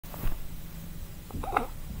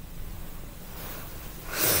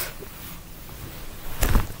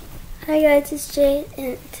Hi guys, it's Jade,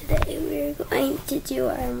 and today we're going to do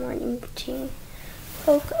our morning routine.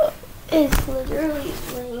 Coco is literally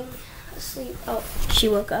laying asleep. Oh, she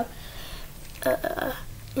woke up. And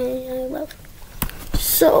I love her.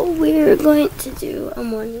 So we're going to do a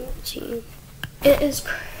morning routine. It is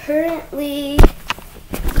currently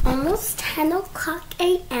almost 10 o'clock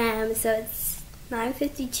a.m. So it's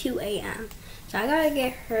 9:52 a.m. So I gotta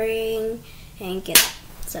get hurrying and get up.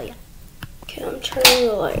 So yeah. Okay, I'm turning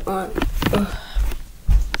the light on. Ugh.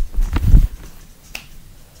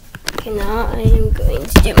 Okay, now I am going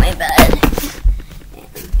to do my bed.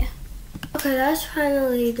 And, yeah. Okay, that's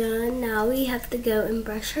finally done. Now we have to go and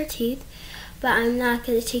brush our teeth. But I'm not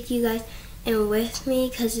going to take you guys in with me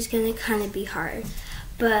because it's going to kind of be hard.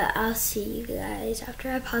 But I'll see you guys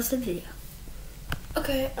after I pause the video.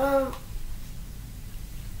 Okay,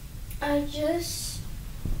 I just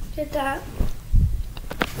did that.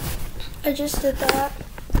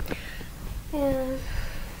 And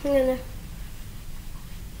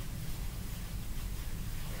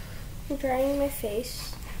I'm drying my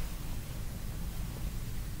face.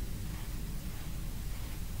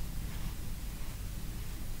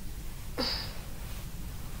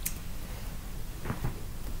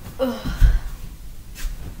 Ugh.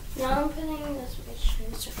 Now I'm putting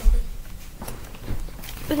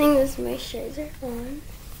this moisturizer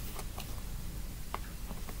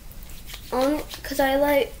on it because I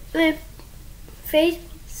like my face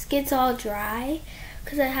gets all dry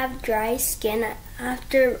because I have dry skin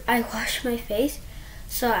after I wash my face,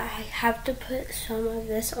 so I have to put some of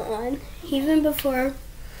this on even before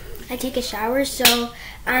I take a shower. So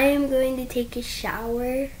I am going to take a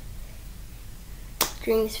shower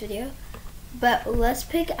during this video, but let's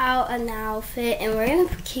pick out an outfit and we're gonna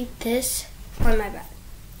keep this on my bed.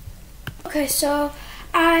 Okay, so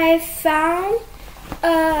I found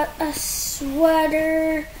a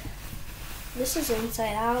sweater. This is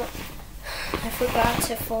inside out. I forgot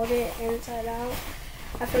to fold it inside out.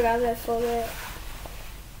 I forgot to fold it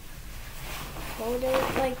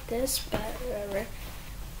like this, but whatever.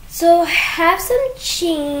 So I have some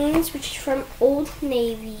jeans, which is from Old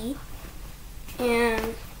Navy,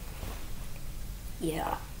 and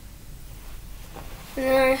yeah. And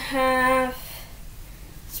then I have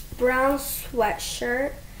this brown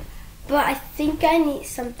sweatshirt. But I think I need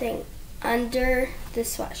something under the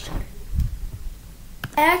sweatshirt.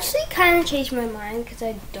 I actually kind of changed my mind because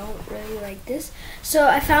I don't really like this. So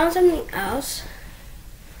I found something else.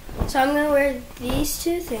 So I'm going to wear these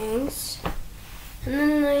two things. And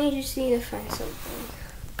then I just need to find something.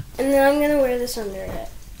 And then I'm going to wear this under it.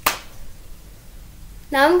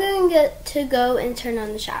 Now I'm going to go and turn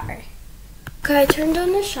on the shower. Okay, I turned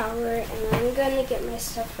on the shower and I'm going to get my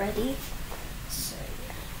stuff ready.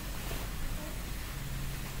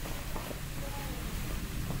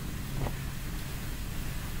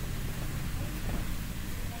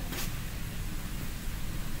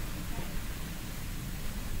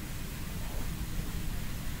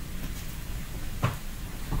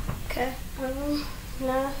 Okay,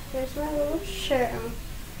 now here's my little shirt. I'm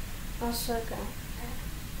also going.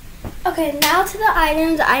 Okay, now to the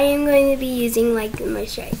items I am going to be using, like the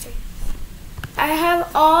moisturizer. I have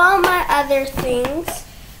all my other things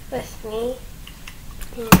with me.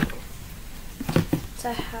 So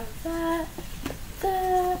I have that,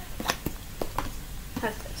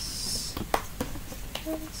 have this.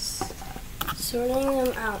 Sorting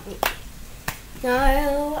them out.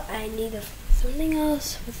 Now I need something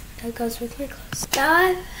else that goes with my clothes. Now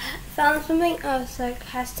I've found something else that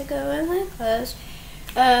has to go in my clothes.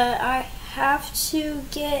 I have to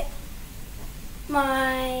get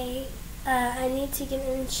my, I need to get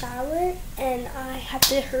in the shower and I have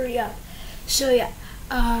to hurry up. So yeah,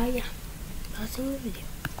 pausing the video.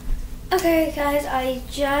 Okay guys, I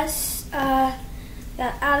just got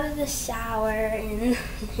out of the shower and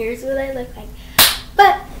here's what I look like.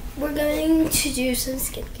 But we're going to do some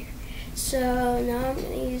skincare. So now I'm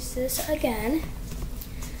going to use this again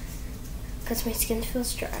because my skin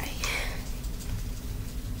feels dry.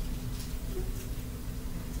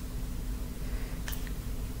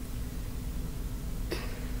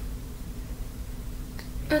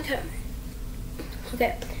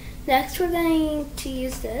 Okay, next we're going to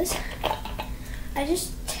use this. I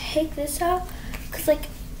just take this out because like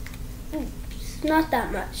it's not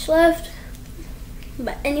that much left,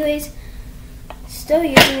 but anyways, still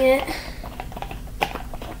using it.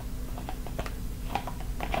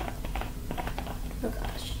 Oh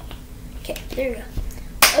gosh. Okay, there we go.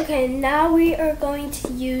 Okay, now we are going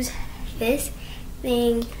to use this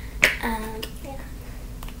thing.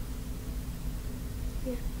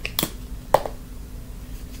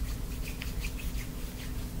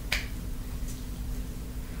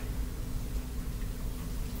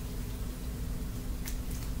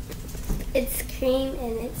 cream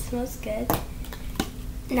and it smells good.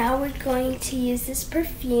 Now we're going to use this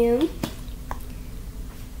perfume.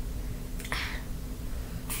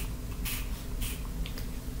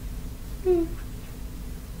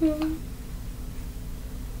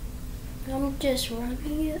 I'm just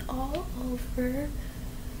rubbing it all over.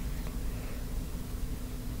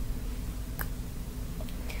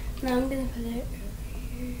 Now I'm gonna put it over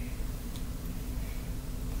here.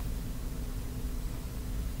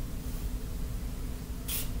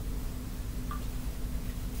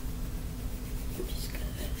 I'm just gonna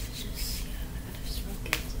smoke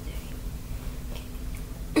it today.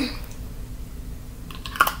 Okay.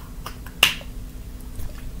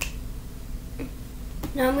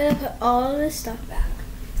 Now I'm gonna put all of this stuff back.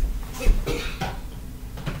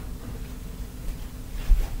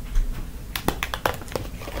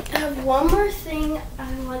 I have one more thing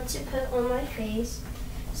I want to put on my face,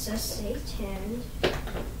 so stay tuned.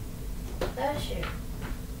 That's it.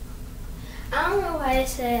 I don't know why I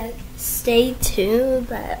said stay tuned,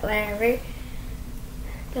 but whatever.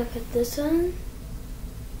 Gonna put this on.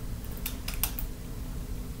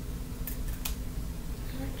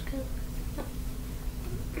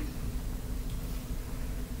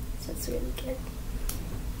 That's really good.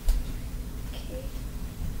 Okay.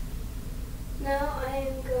 Now I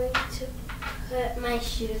am going to put my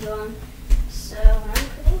shoes on. So I'm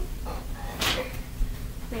putting on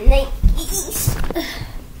my Nikes.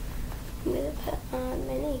 I'm going to put on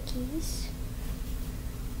my Nikes.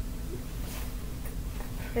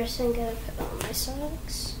 First I'm going to put on my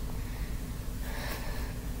socks.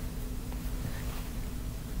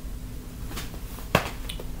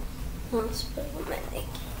 Let's put on my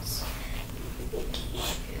Nikes. Nike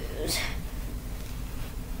shoes.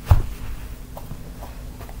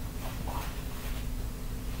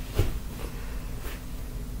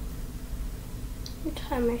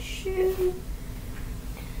 Tie my shoe.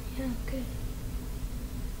 Yeah, good.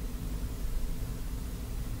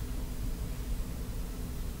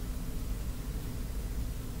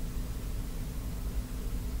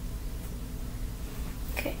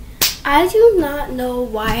 Okay. I do not know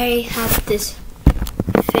why I have this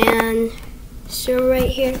fan so right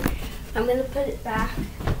here. I'm gonna put it back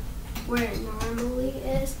where it normally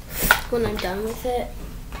is when I'm done with it.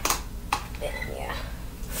 And yeah.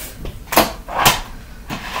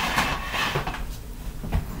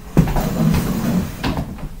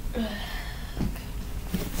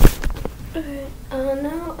 Alright,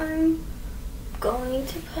 now I'm going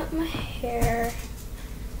to put my hair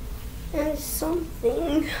in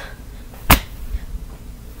something.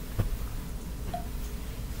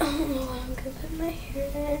 I don't know what I'm gonna put my hair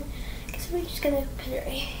in. I guess I'm just gonna put it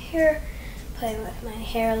right here, playing with my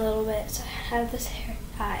hair a little bit so I have this hair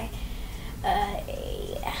tie.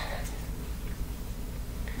 Yeah.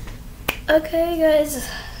 Okay guys,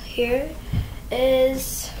 here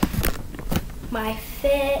is my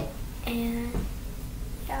fit, and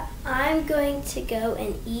yeah, I'm going to go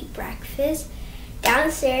and eat breakfast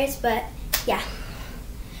downstairs, but yeah.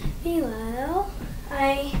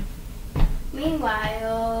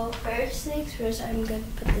 Meanwhile, first things first, I'm going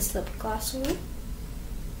to put this lip gloss on.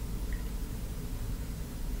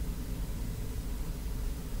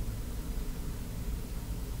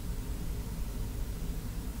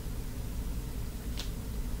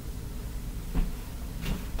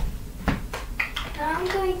 Now I'm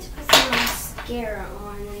going to put some mascara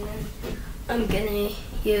on, and then I'm going to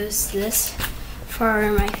use this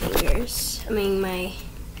for my fingers. I mean my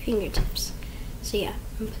fingertips. So yeah,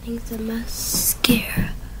 I'm putting some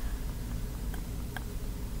mascara.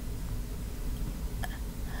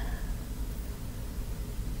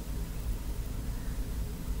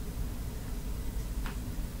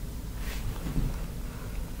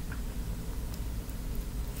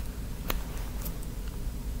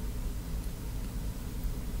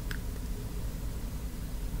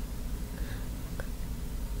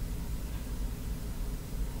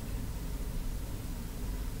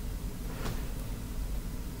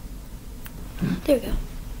 There we go.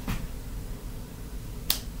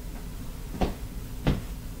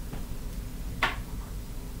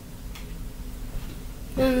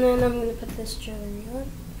 And then I'm going to put this jewelry on. Right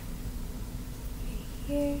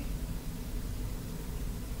here.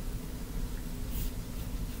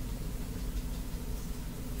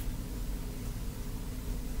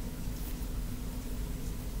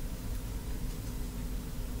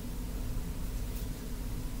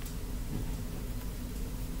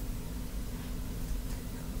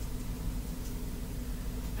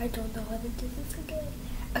 I don't know how to do this again.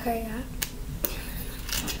 Okay, yeah.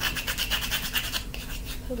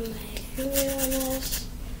 Put my finger on this.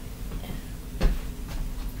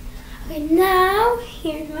 Okay, now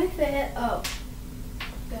here's my fit. Oh,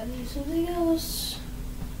 gotta do something else.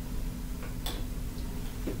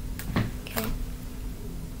 Okay.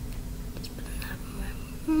 Let's put that on my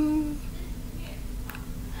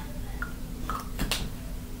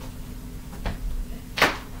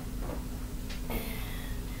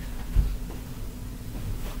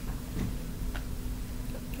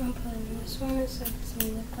I'm putting this one instead of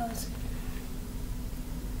some lip gloss.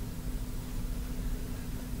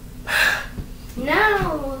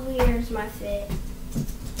 Now here's my fit.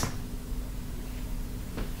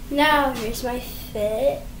 Now here's my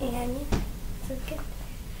fit, and it's okay.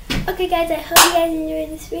 Okay guys, I hope you guys enjoyed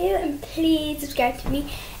this video, and please subscribe to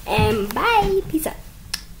me, and bye. Peace out.